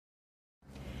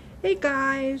Hey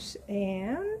guys,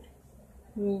 and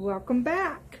welcome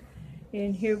back.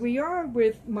 And here we are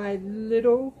with my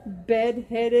little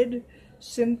bed-headed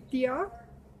Cynthia.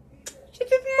 She says,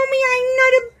 "Mommy, I'm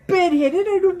not a bed-headed,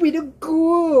 I'm a little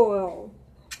girl."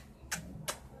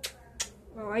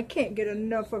 Oh, I can't get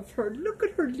enough of her. Look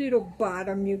at her little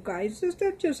bottom, you guys. Is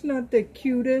that just not the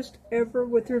cutest ever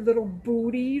with her little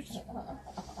booties?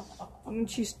 And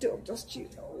she's still just,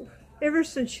 ever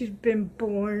since she's been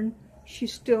born, she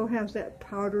still has that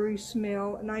powdery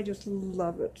smell, and I just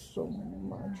love it so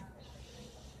much.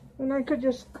 And I could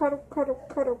just cuddle, cuddle,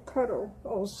 cuddle, cuddle.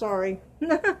 Oh, sorry.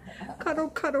 Cuddle,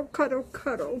 cuddle, cuddle,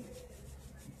 cuddle.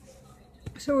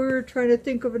 So we were trying to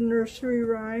think of a nursery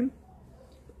rhyme,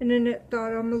 and then it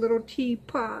thought I'm a little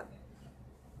teapot,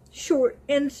 short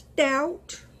and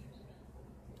stout.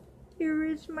 Here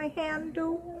is my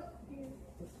handle.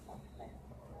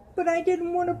 But I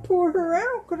didn't want to pour her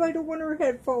out because I don't want her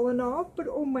head falling off. But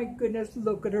oh my goodness,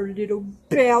 look at her little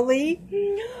belly.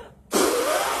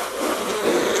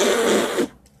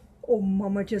 Oh,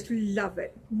 Mama just love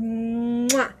it.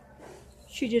 Mwah.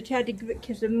 She just had to give it a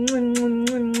kiss.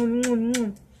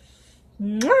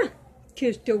 Mwah.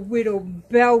 Kissed her little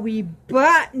belly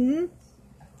button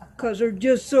because they're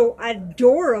just so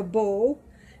adorable.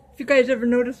 If you guys ever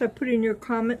notice, I put in your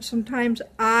comments sometimes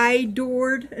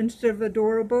adored instead of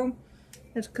adorable.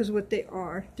 That's because what they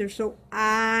are. They're so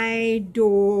adored.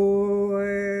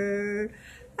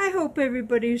 I hope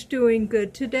everybody's doing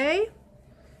good today,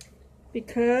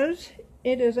 because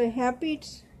it is a happy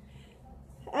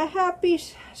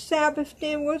Sabbath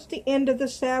day. What's the end of the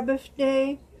Sabbath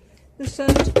day? The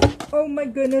sun's, oh my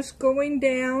goodness, going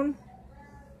down.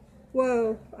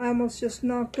 Whoa, I almost just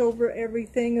knocked over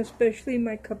everything, especially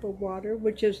my cup of water,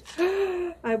 which is,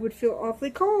 I would feel awfully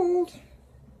cold.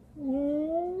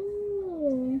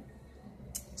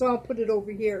 So I'll put it over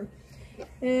here.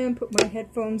 And put my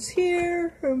headphones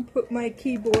here, and put my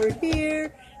keyboard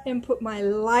here, and put my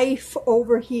life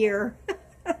over here.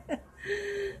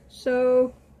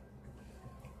 So,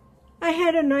 I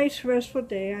had a nice restful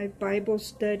day. I Bible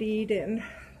studied, and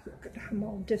look at, I'm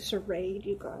all disarrayed,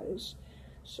 you guys.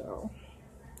 So,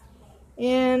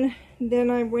 and then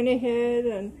I went ahead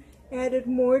and added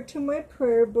more to my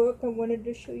prayer book. I wanted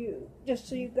to show you, just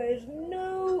so you guys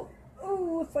know,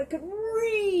 oh, if I could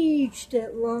reach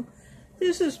that long.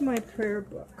 This is my prayer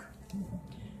book.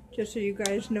 Just so you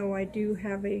guys know, I do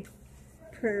have a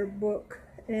prayer book,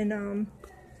 and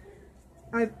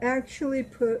I've actually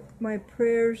put my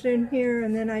prayers in here,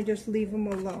 and then I just leave them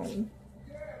alone,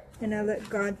 and I let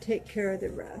God take care of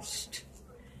the rest.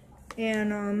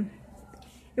 And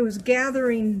it was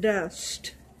gathering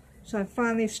dust, so I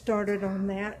finally started on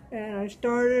that. And I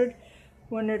started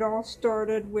when it all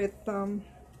started with I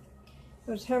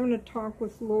was having a talk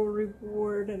with Lori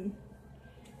Ward, and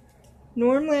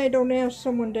normally I don't ask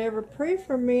someone to ever pray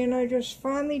for me, and I just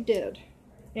finally did,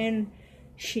 and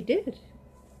she did,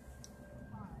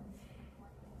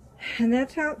 and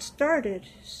that's how it started.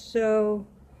 So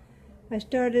I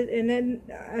started, and then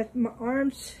my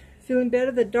arms feeling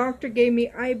better. The doctor gave me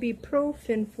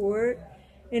ibuprofen for it,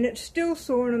 and it's still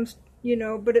sore, and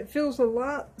I'm, but it feels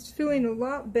it's feeling a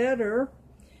lot better.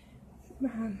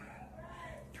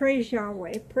 Praise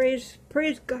Yahweh, praise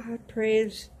God,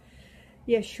 praise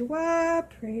Yeshua,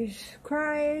 praise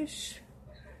Christ.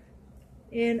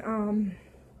 And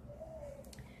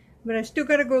but I still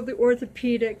got to go to the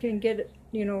orthopedic and get it,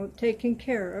 taken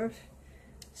care of.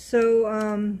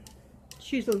 So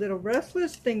she's a little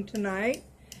restless thing tonight.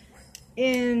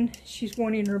 And she's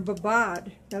wanting her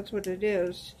babad. That's what it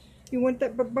is. You want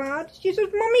that babad? She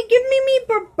says, "Mommy, give me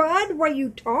babad while you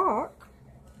talk."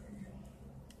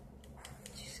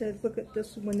 She says, look at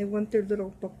this when they want their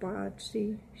little babad.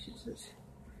 See? She says,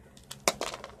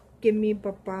 "Give me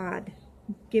babad.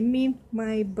 Give me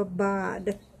my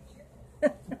babad."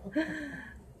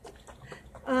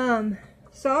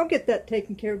 So I'll get that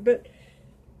taken care of. But,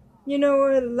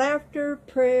 laughter,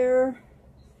 prayer.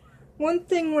 One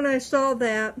thing, when I saw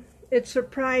that, it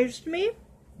surprised me,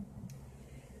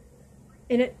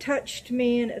 and it touched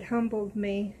me, and it humbled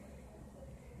me,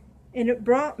 and it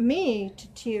brought me to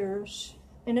tears,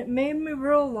 and it made me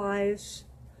realize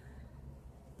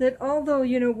that although,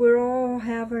 we're all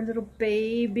have our little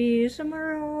babies, and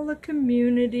we're all a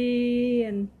community,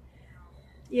 and,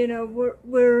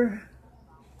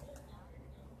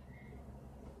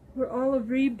 we're all a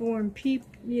reborn people,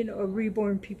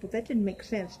 reborn people. That didn't make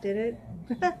sense, did it?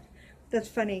 That's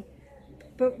funny.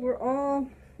 But we're all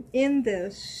in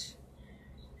this.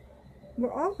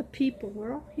 We're all the people.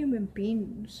 We're all human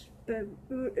beings. But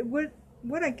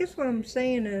what I guess what I'm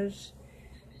saying is,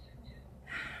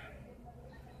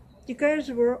 You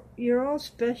guys, you're all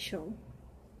special.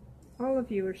 All of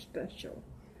you are special.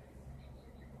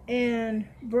 And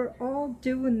we're all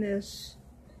doing this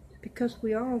because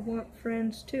we all want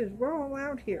friends too. We're all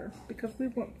out here because we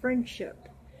want friendship.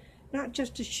 Not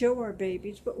just to show our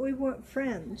babies, but we want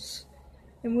friends.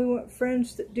 And we want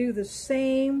friends that do the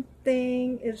same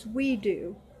thing as we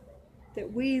do.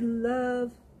 That we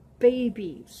love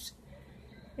babies.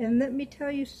 And let me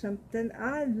tell you something,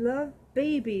 I love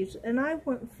babies, and I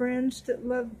want friends that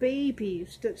love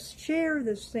babies, that share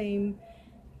the same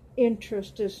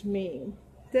interest as me,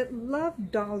 that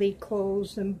love dolly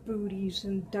clothes and booties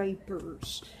and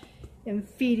diapers and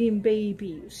feeding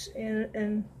babies.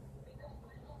 And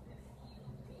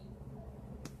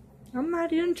I'm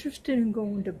not interested in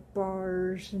going to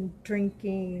bars and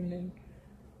drinking and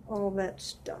all that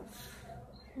stuff.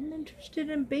 I'm interested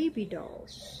in baby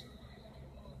dolls.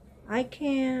 I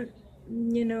can't,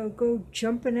 you know, go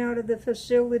jumping out of the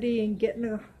facility and getting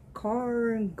a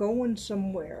car and going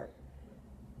somewhere.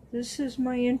 This is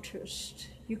my interest.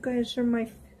 You guys are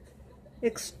my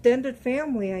extended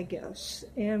family, I guess.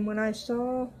 And when I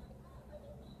saw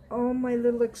all my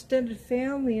little extended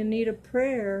family in need of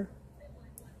prayer,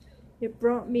 it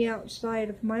brought me outside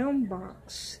of my own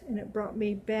box, and it brought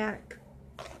me back,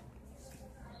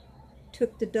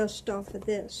 took the dust off of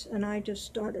this, and I just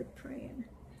started praying.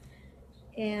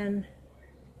 And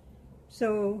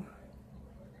so,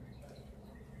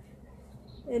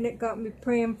 and it got me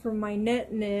praying for my net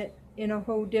in a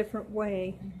whole different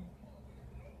way.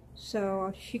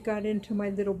 So she got into my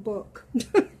little book.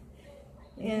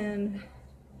 And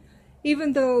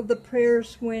even though the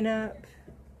prayers went up,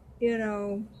 you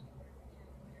know,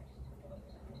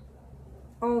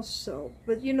 also,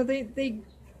 but you know, they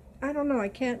I don't know, I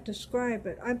can't describe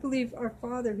it. I believe our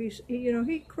Father,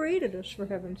 He created us, for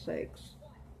heaven's sakes.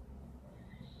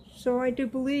 So I do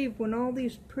believe when all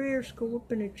these prayers go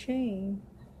up in a chain,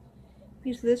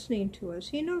 He's listening to us.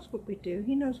 He knows what we do.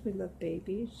 He knows we love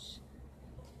babies.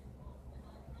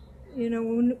 You know,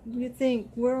 when you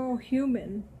think we're all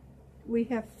human, we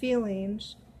have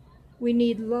feelings, we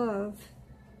need love,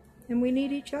 and we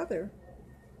need each other.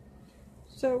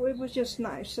 So it was just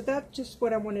nice. So that's just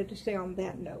what I wanted to say on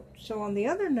that note. So on the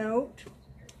other note,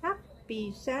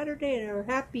 happy Saturday, or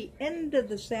happy end of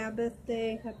the Sabbath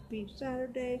day. Happy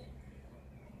Saturday.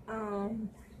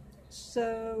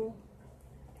 So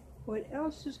what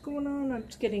else is going on? I'm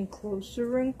just getting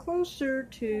closer and closer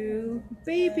to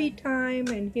baby time,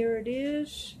 and here it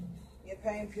is. Get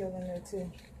pain pill in there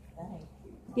too.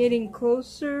 Getting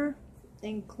closer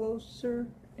and closer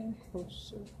and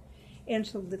closer. And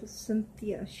so little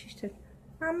Cynthia, she said,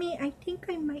 Mommy, I think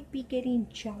I might be getting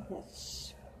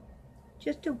jealous.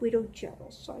 Just a little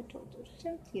jealous. So I told her,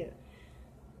 Cynthia,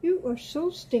 you are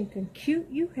so stinking cute.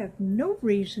 You have no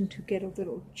reason to get a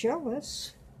little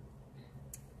jealous.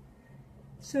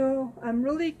 So I'm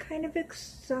really kind of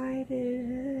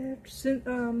excited.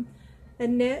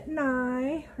 Annette and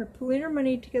I are pulling our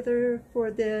money together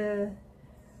for the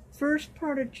first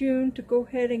part of June to go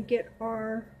ahead and get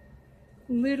our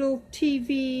little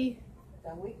TV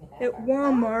at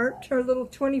Walmart, our little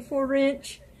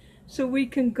 24-inch, so we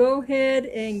can go ahead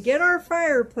and get our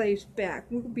fireplace back.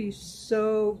 We'll be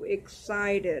so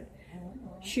excited.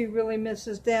 She really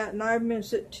misses that, and I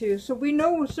miss it too. So we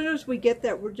know as soon as we get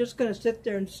that, we're just going to sit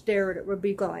there and stare at it. We'll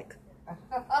be like,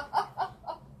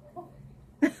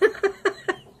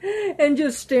 and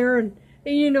just staring.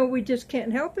 And you know, we just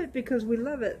can't help it because we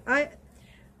love it.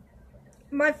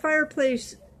 My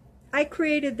fireplace, I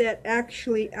created that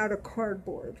actually out of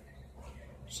cardboard.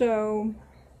 So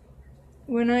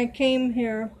when I came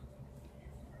here,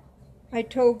 I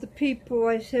told the people,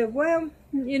 I said, well,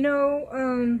 you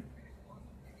know,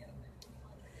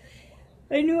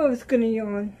 I knew I was going to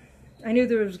yawn. I knew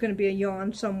there was going to be a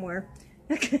yawn somewhere.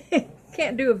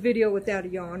 Can't do a video without a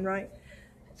yawn, right?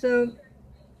 So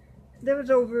that was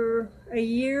over a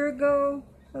year ago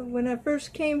when I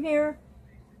first came here,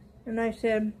 and I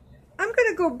said, I'm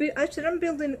going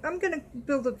to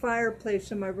build a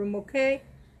fireplace in my room, okay?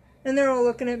 And they're all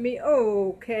looking at me, oh,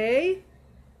 okay.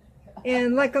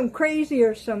 And like I'm crazy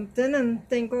or something, and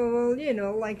think, oh, well, you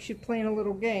know, like she's playing a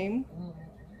little game.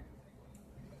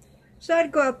 So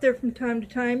I'd go out there from time to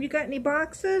time. You got any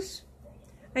boxes?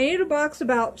 I need a box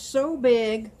about so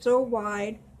big, so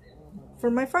wide,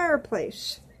 for my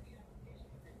fireplace.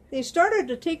 They started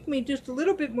to take me just a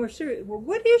little bit more serious. Well,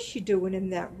 what is she doing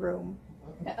in that room?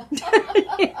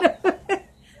 You know,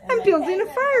 I'm building a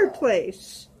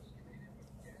fireplace.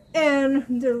 And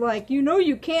they're like, you know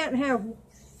you can't have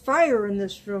fire in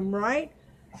this room, right?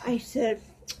 I said,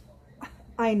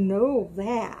 I know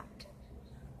that.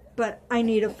 but I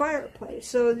need a fireplace.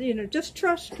 So, you know, just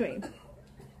trust me.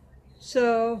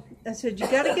 So I said, you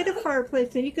got to get a fireplace,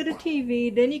 then you get a TV,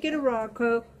 then you get a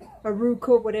Roku,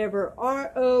 whatever,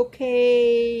 R-O-K-U.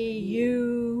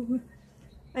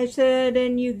 I said,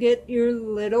 and you get your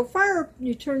little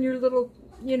you turn your little,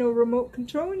 you know, remote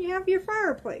control, and you have your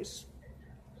fireplace.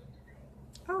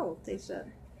 Oh, they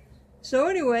said. So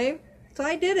anyway, so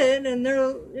I did it, and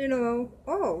they're, you know,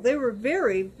 oh, they were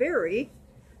very, very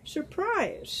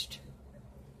surprised.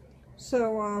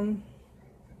 So,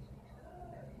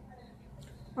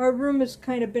 our room has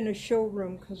kind of been a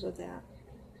showroom because of that.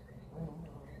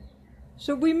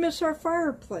 So we miss our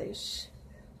fireplace.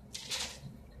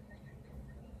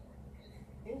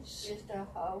 It's just a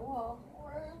hole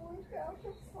where we got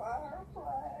the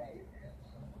fireplace.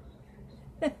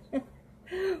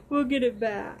 We'll get it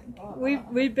back.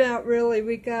 We about really,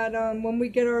 we got, when we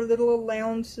get our little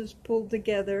allowances pulled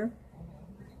together.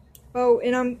 Oh,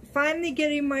 and I'm finally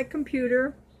getting my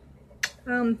computer.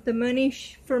 The money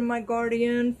from my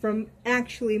guardian, from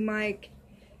actually my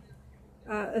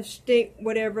estate,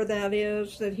 whatever that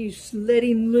is, that he's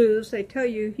letting loose. I tell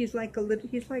you, he's like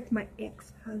my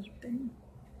ex-husband.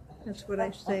 That's what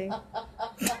I say.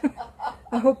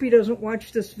 I hope he doesn't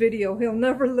watch this video. He'll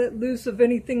never let loose of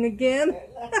anything again.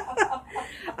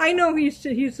 I know he's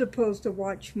supposed to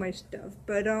watch my stuff,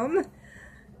 but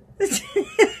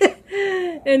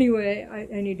anyway,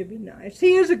 I need to be nice.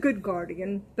 He is a good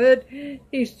guardian, but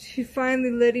he's finally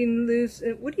letting loose.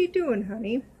 What are you doing,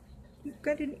 honey? You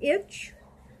got an itch?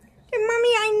 Hey, Mommy,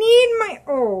 I need my...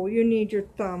 Oh, you need your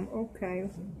thumb. Okay.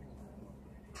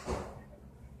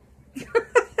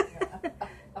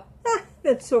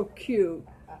 That's so cute.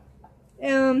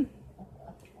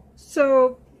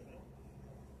 So,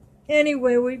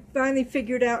 anyway, we finally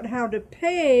figured out how to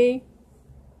pay.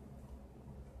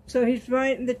 So he's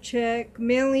writing the check,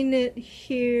 mailing it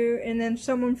here, and then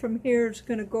someone from here is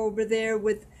going to go over there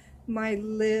with my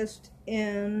list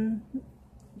and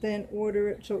then order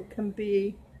it so it can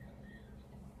be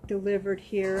delivered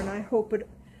here. And I hope it,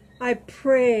 I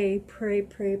pray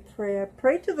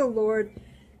to the Lord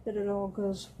that it all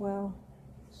goes well.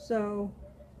 So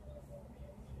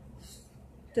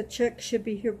the check should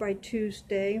be here by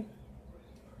Tuesday.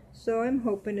 So I'm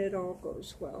hoping it all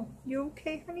goes well. You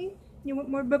okay, honey? You want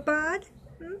more babad?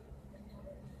 Hmm?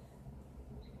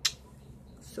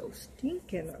 So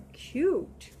stinking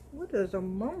cute. What is a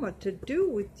mama to do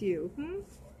with you?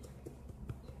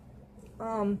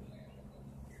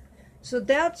 So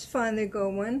that's finally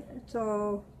going.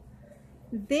 So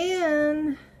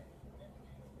then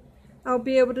I'll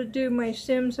be able to do my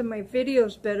Sims and my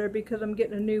videos better because I'm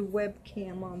getting a new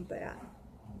webcam on that.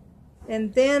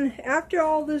 And then after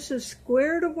all this is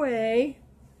squared away,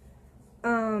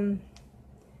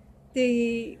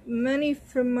 the money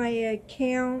from my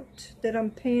account that I'm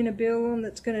paying a bill on,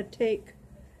 that's going to take,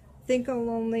 I think I'll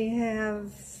only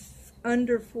have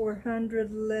under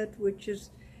 400 left, which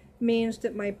means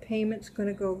that my payment's going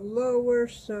to go lower,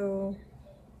 so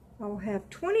I'll have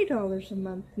 $20 a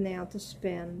month now to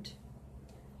spend.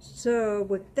 So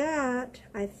with that,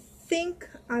 I think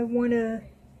I want to,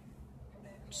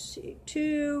 see,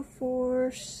 2,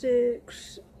 4,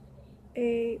 6,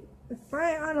 8,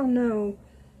 I don't know,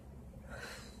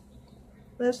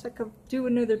 unless I could do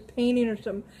another painting or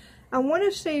something. I want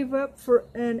to save up for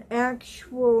an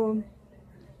actual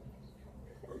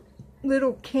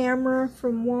little camera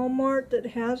from Walmart that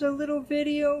has a little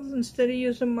video instead of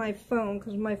using my phone,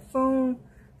 because my phone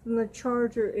from the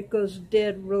charger, it goes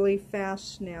dead really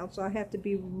fast now, so I have to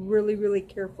be really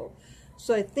careful.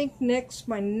 So I think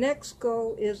my next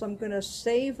goal is I'm going to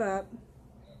save up.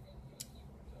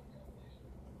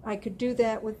 I could do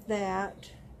that with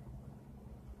that,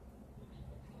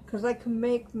 because I can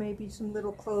make maybe some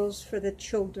little clothes for the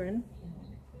children.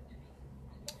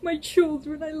 My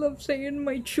children, I love saying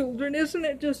my children. Isn't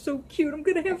it just so cute? I'm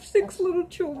going to have 6 little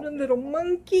children, little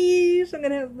monkeys. I'm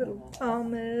going to have little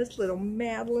Thomas, little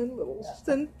Madeline, little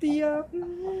Cynthia,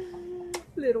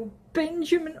 little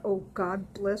Benjamin. Oh,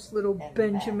 God bless little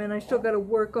Benjamin. I still got to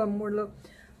work on more little...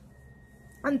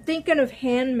 I'm thinking of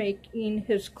hand making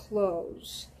his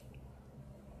clothes.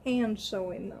 Hand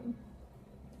sewing them.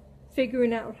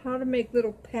 Figuring out how to make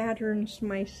little patterns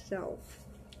myself.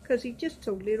 Because he's just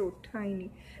so little tiny.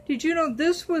 Did you know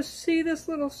this was, see this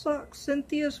little sock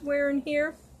Cynthia's wearing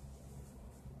here?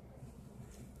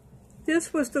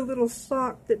 This was the little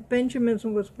sock that Benjamin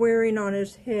was wearing on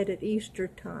his head at Easter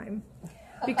time.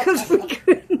 Because we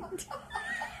couldn't,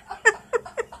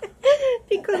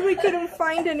 because we couldn't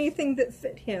find anything that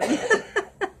fit him.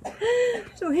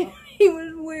 So he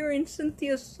was wearing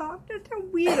Cynthia's sock. That's how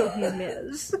weird him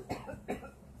is.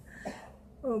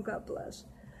 Oh, God bless.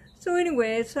 So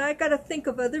anyways, I got to think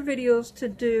of other videos to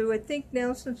do. I think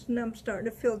now, since I'm starting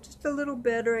to feel just a little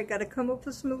better, I got to come up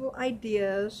with some little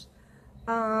ideas.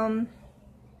 Annette's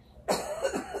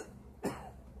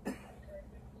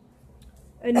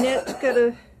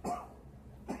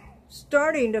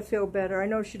starting to feel better. I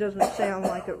know she doesn't sound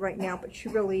like it right now, but she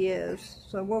really is.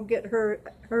 So we'll get her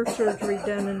surgery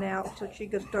done and out so she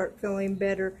can start feeling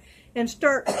better and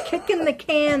start kicking the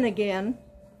can again.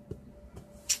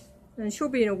 And she'll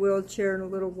be in a wheelchair in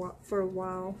for a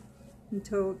while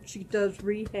until she does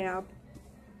rehab.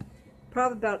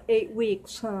 Probably about 8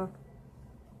 weeks, huh?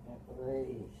 At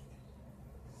least.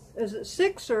 Is it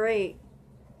 6 or 8?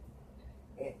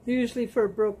 Usually for a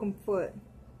broken foot.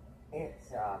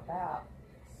 It's about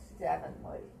 7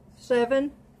 weeks.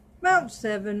 7? About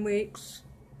 7 weeks.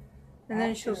 And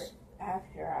then she'll...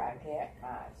 After I get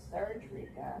my surgery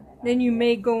done. Then you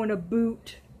may go in a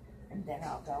boot. And then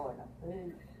I'll go in a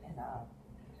boot and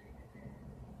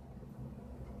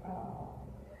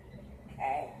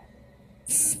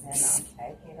cast. And then I'll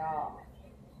take it off.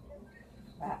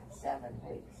 About 7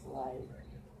 weeks later.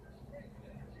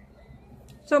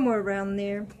 Somewhere around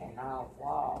there. And I'll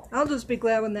walk. I'll just be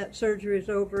glad when that surgery is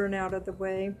over and out of the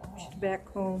way. She's back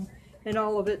home. And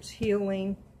all of it's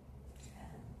healing.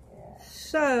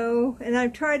 So, and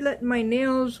I've tried letting my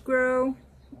nails grow.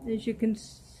 As you can,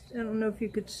 I don't know if you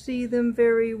could see them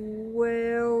very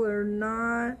well or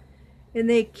not. And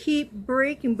they keep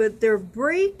breaking, but they're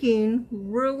breaking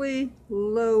really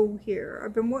low here.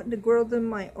 I've been wanting to grow them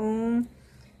my own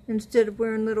instead of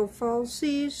wearing little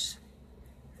falsies.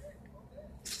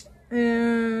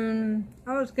 And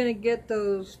I was going to get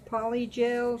those poly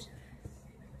gels.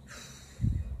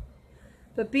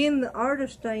 But being the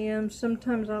artist I am,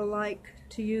 sometimes I like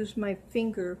to use my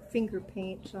finger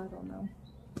paints. I don't know.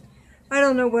 I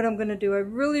don't know what I'm going to do. I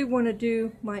really want to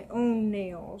do my own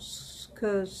nails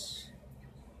because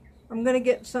I'm going to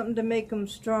get something to make them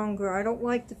stronger. I don't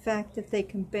like the fact that they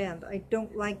can bend. I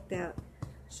don't like that.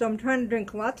 So I'm trying to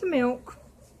drink lots of milk.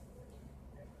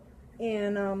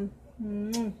 And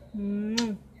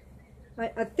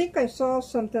I think I saw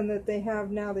something that they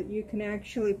have now that you can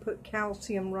actually put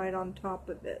calcium right on top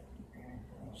of it.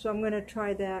 So I'm going to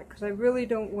try that because I really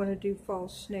don't want to do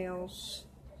false nails.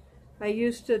 I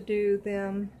used to do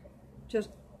them, just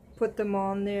put them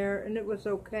on there and it was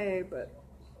okay, but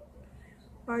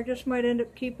I just might end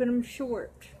up keeping them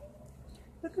short.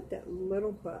 Look at that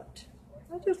little butt.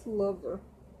 I just love her.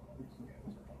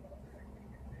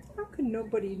 How can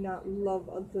nobody not love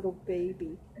a little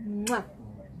baby? Mwah.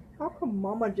 How can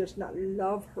Mama just not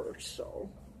love her so?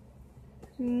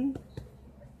 Mama,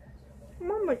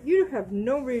 you have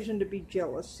no reason to be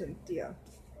jealous, Cynthia.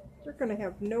 You're going to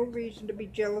have no reason to be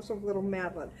jealous of little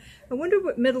Madeline. I wonder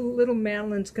what little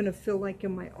Madeline's going to feel like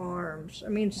in my arms. I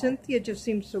mean, Cynthia just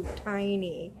seems so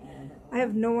tiny. I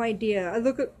have no idea. I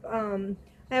look at, I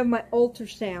have my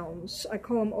ultrasounds. I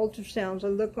call them ultrasounds. I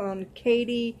look on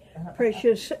Katie,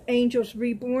 Precious Angels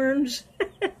Reborns.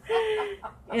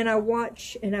 And I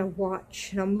watch, and I watch.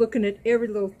 And I'm looking at every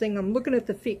little thing. I'm looking at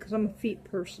the feet because I'm a feet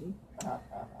person.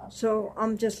 So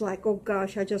I'm just like, oh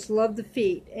gosh, I just love the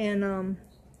feet. And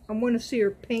I want to see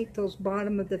her paint those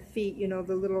bottom of the feet, you know,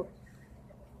 the little,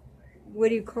 what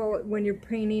do you call it when you're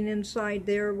painting inside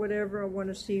there or whatever. I want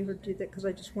to see her do that because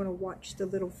I just want to watch the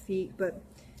little feet. But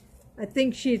I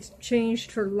think she's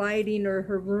changed her lighting or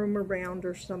her room around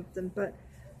or something. But,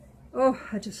 oh,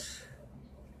 I just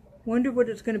wonder what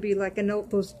it's going to be like. I know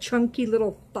those chunky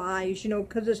little thighs, you know,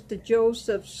 because it's the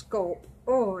Joseph sculpt.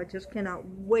 Oh, I just cannot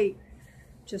wait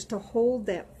just to hold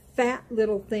that fat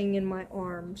little thing in my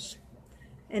arms.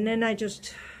 And then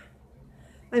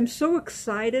I'm so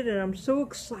excited, and I'm so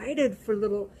excited for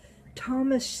little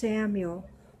Thomas Samuel.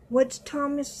 What's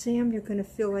Thomas Samuel going to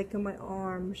feel like in my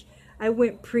arms? I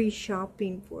went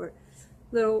pre-shopping for it.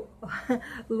 Little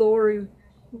Lori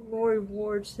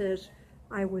Ward says,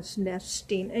 I was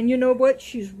nesting. And you know what?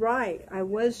 She's right. I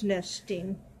was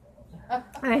nesting.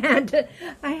 I had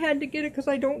to get it because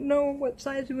I don't know what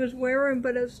size he was wearing,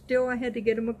 but I had to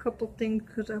get him a couple things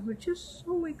because I was just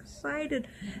so excited.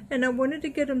 And I wanted to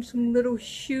get him some little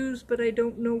shoes, but I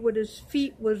don't know what his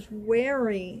feet was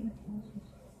wearing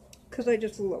because I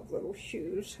just love little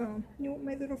shoes. Huh? You want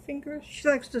my little fingers? She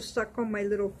likes to suck on my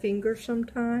little finger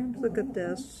sometimes. Look at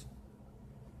this.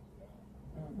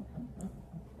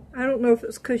 I don't know if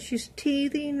it's because she's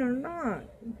teething or not.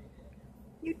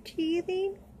 You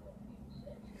teething?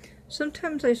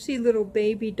 Sometimes I see little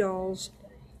baby dolls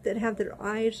that have their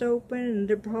eyes open, and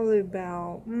they're probably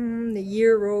about a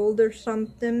year old or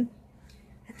something.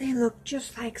 And they look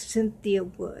just like Cynthia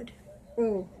would.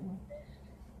 Oh.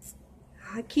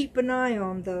 I keep an eye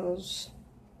on those.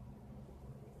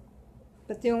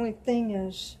 But the only thing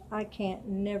is, I can't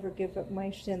never give up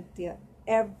my Cynthia.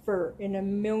 Ever in a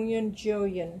million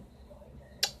jillion.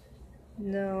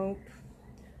 Nope.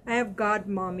 I have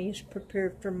godmommies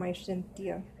prepared for my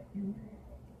Cynthia.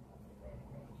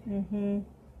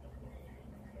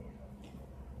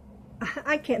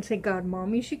 I can't say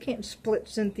godmommies. You can't split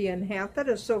Cynthia in half. That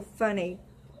is so funny.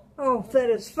 Oh, that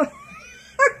is fun.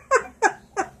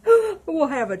 We'll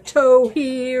have a toe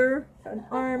here, an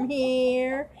arm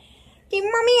here. Hey,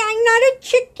 Mommy, I'm not a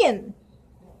chicken.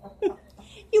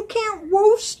 You can't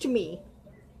roast me.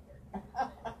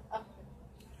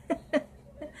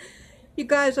 You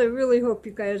guys, I really hope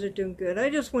you guys are doing good. I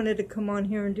just wanted to come on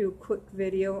here and do a quick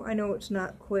video. I know it's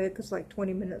not quick. It's like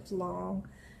 20 minutes long.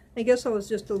 I guess I was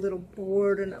just a little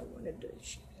bored and I wanted to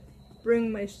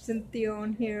bring my Cynthia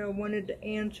on here. I wanted to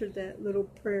answer that little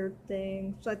prayer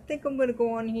thing. So I think I'm going to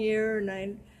go on here and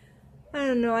I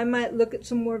don't know, I might look at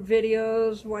some more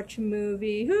videos, watch a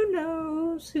movie. Who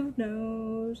knows? Who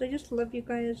knows? I just love you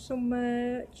guys so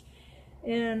much.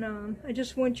 And I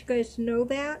just want you guys to know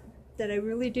that I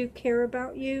really do care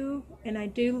about you. And I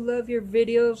do love your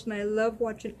videos and I love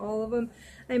watching all of them.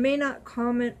 I may not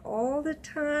comment all the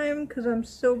time because I'm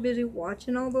so busy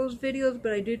watching all those videos,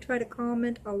 but I do try to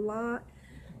comment a lot.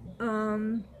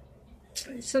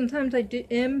 Sometimes I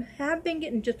have been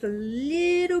getting just a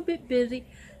little bit busy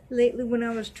lately when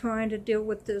I was trying to deal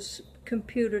with this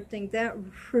computer thing. That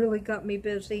really got me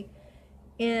busy.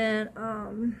 And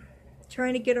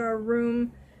trying to get our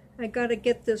room, I got to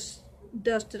get this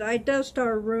dusted. I dust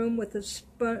our room with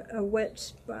a wet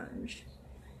sponge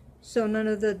so none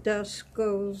of the dust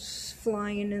goes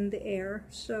flying in the air.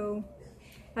 So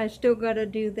I still got to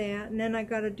do that. And then I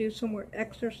got to do some more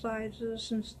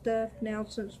exercises and stuff now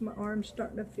since my arm's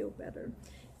starting to feel better.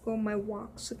 Go on my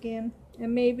walks again.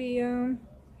 And maybe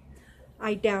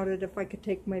I doubted if I could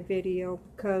take my video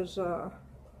because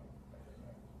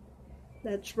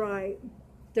that's right,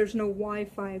 there's no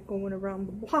Wi-Fi going around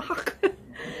the block.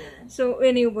 So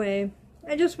anyway,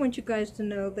 I just want you guys to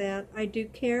know that I do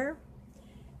care.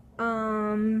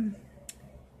 And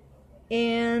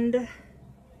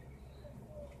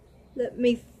let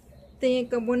me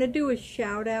think. I want to do a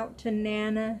shout out to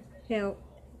Nana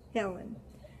Helen.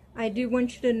 I do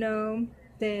want you to know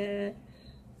that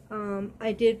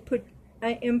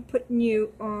I am putting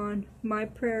you on my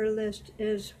prayer list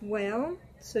as well,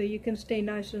 so you can stay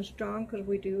nice and strong because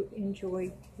we do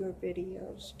enjoy your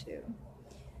videos too.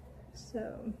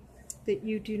 So that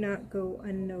you do not go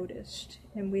unnoticed,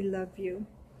 and we love you.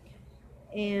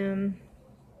 And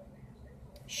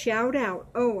shout out.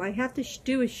 Oh, I have to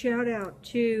do a shout out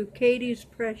to Katie's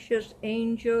Precious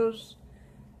Angels.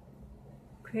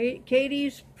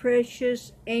 Katie's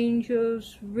Precious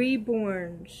Angels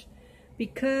Reborns.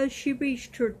 Because she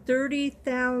reached her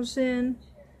 30,000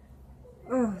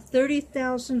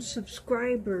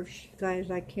 subscribers. Guys,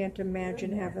 I can't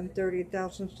imagine having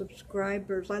 30,000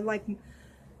 subscribers.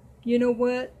 You know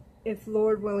what? If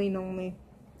Lord willing only.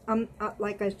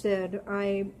 Like I said,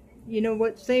 you know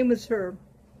what? Same as her.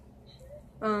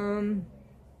 I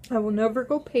will never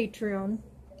go Patreon.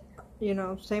 You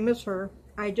know, same as her.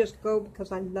 I just go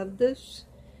because I love this.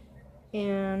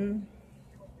 And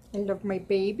I love my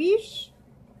babies.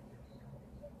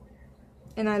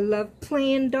 And I love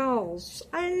playing dolls.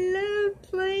 I love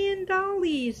playing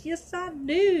dollies. Yes, I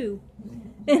do.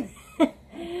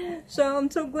 So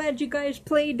I'm so glad you guys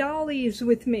play dollies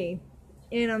with me.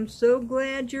 And I'm so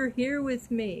glad you're here with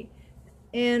me.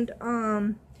 And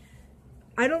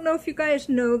I don't know if you guys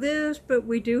know this, but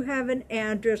we do have an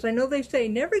address. I know they say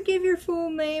never give your full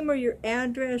name or your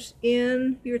address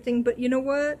in your thing, but you know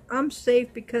what? I'm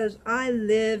safe because I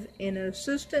live in an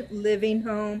assisted living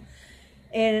home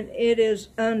and it is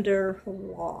under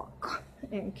lock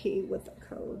and key with a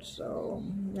code. So,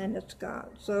 and it's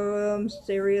got. So I'm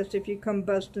serious. If you come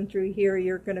busting through here,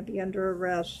 you're going to be under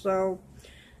arrest. So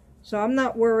I'm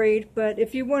not worried. But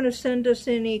if you want to send us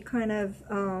any kind of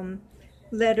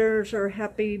letters or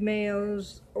happy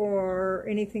mails or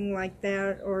anything like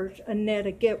that, or Annette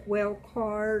a get well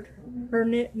card. Her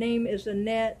name is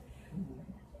Annette.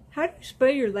 How do you spell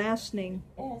your last name?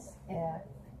 S-F.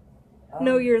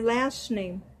 No, your last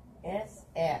name.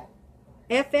 S-F.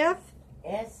 F-F?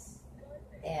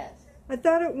 S-S. I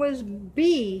thought it was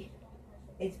B.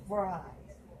 It's Bryce.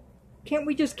 Can't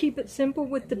we just keep it simple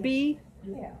with the B?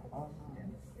 Yeah.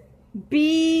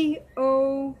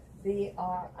 B-O...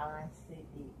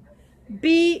 B-R-I-C-E.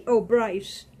 B... Oh,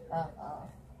 Bryce.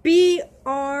 B-R-I-C-E.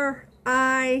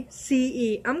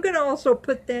 I'm going to also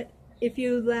put that, if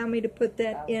you allow me to put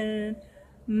that in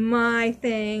my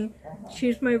thing.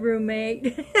 She's my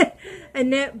roommate.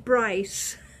 Annette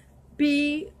Bryce.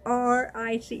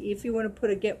 B-R-I-C-E, if you want to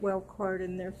put a get well card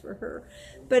in there for her.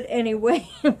 But anyway,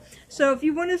 so if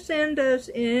you want to send us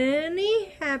any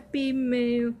happy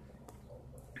mail,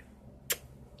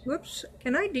 whoops,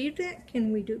 can I do that?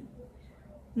 Can we do?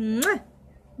 Mwah.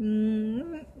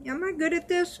 Am I good at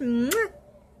this? Mwah.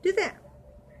 Do that.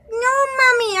 No,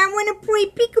 Mommy, I want to play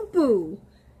peekaboo.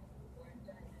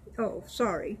 Oh,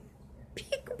 sorry.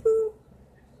 Peekaboo.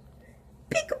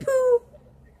 Peekaboo.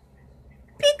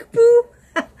 Peekaboo.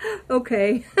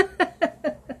 Okay.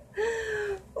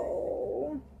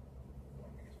 Oh.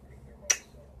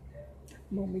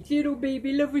 Mama's little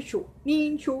baby love a short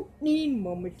name.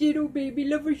 Mama's little baby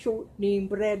love a short name.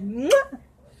 Bread. Mwah.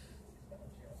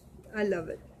 I love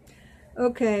it.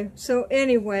 Okay, so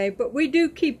anyway, but we do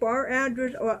keep our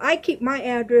address, or I keep my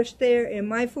address there and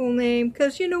my full name,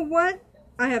 because you know what?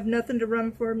 I have nothing to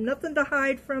run from, nothing to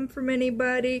hide from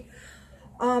anybody.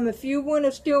 If you want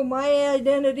to steal my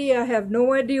identity, I have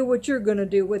no idea what you're going to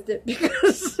do with it,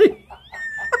 because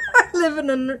I live in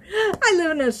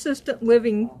an assisted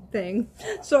living thing.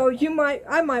 So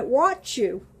I might watch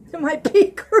you. It might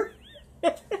be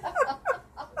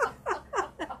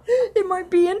it might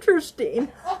be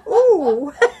interesting.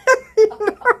 Ooh.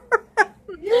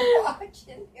 You're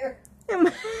watching here.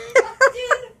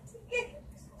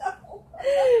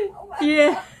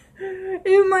 Yeah.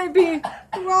 It might be,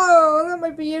 whoa, that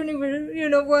might be, you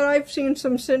know what, I've seen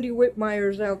some Cindy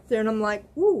Whitmires out there, and I'm like,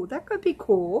 ooh, that could be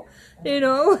cool, you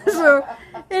know. So,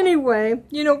 anyway,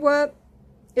 you know what,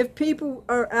 if people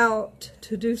are out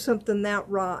to do something that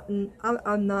rotten,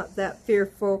 I'm not that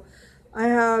fearful. I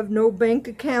have no bank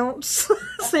accounts,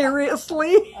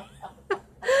 seriously.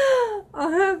 I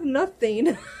have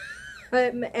nothing.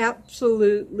 I'm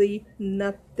absolutely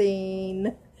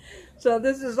nothing. So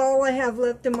this is all I have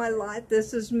left in my life.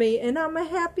 This is me, and I'm a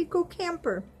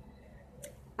happy-go-camper.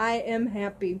 I am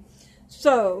happy.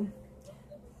 So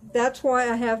that's why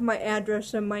I have my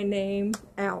address and my name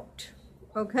out.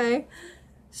 Okay?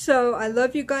 So I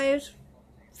love you guys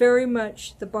very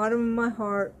much. The bottom of my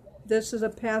heart. This is a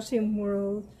passing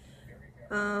world.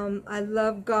 I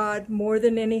love God more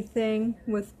than anything,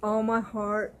 with all my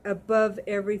heart, above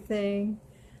everything.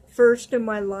 First in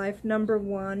my life, number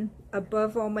one,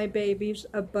 above all my babies,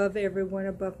 above everyone,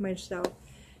 above myself.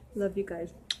 Love you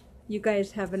guys. You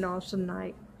guys have an awesome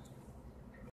night.